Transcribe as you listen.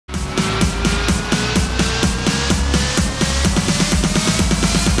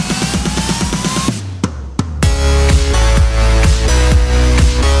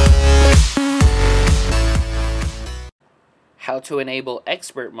to enable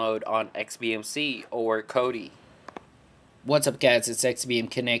expert mode on XBMC or Kodi. What's up guys, it's XBM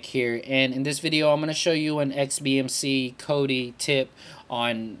Connect here, and in this video I'm going to show you an XBMC Kodi tip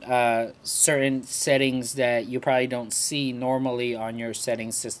on certain settings that you probably don't see normally on your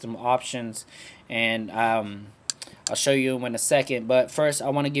settings system options, and I'll show you in a second. But first I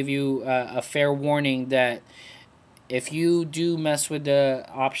want to give you a fair warning that if you do mess with the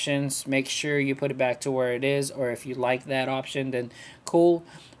options, make sure you put it back to where it is, or if you like that option, then cool.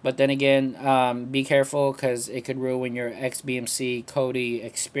 But then again, be careful because it could ruin your XBMC Kodi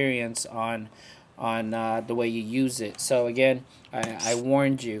experience on the way you use it. So again, I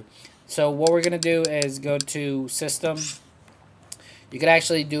warned you. So what we're going to do is go to System. You could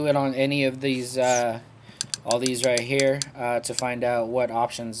actually do it on any of these, all these right here, to find out what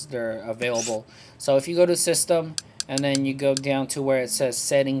options they're available. So if you go to System, and then you go down to where it says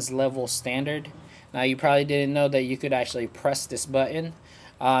Settings Level Standard. Now you probably didn't know that you could actually press this button.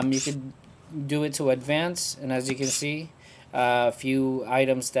 You could do it to Advanced, and as you can see, a few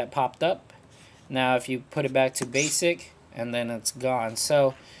items that popped up. Now if you put it back to Basic, and then it's gone.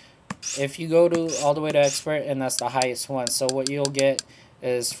 So if you go to all the way to Expert, and that's the highest one, so what you'll get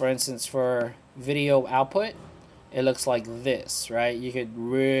is, for instance, for video output, it looks like this, right? You could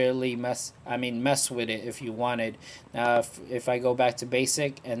really mess with it if you wanted. Now if I go back to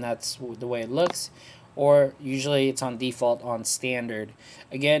Basic, and that's the way it looks, or usually it's on default on Standard.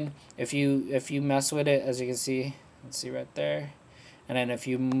 Again, if you mess with it, as you can see, let's see right there, and then if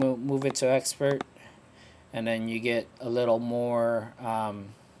you move it to Expert, and then you get a little more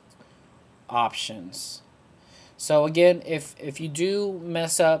options. So again, if you do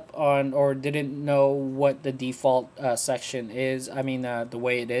mess up on or didn't know what the default section is, the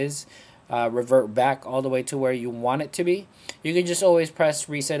way it is, revert back all the way to where you want it to be, you can just always press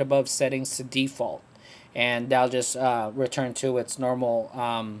Reset Above Settings to Default, and that'll just return to its normal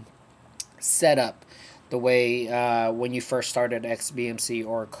setup, the way when you first started XBMC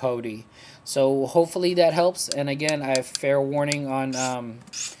or Kodi. So hopefully that helps, and again, I have fair warning on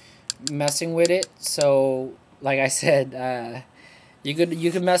messing with it. So like I said, you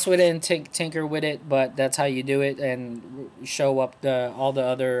could mess with it and tinker with it, but that's how you do it, and show up all the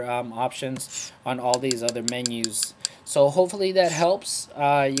other options on all these other menus. So hopefully that helps.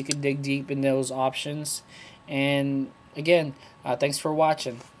 You can dig deep in those options, and again, thanks for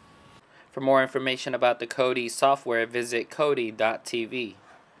watching. For more information about the Kodi software, visit Kodi.tv.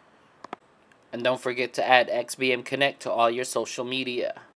 And don't forget to add XBM Connect to all your social media.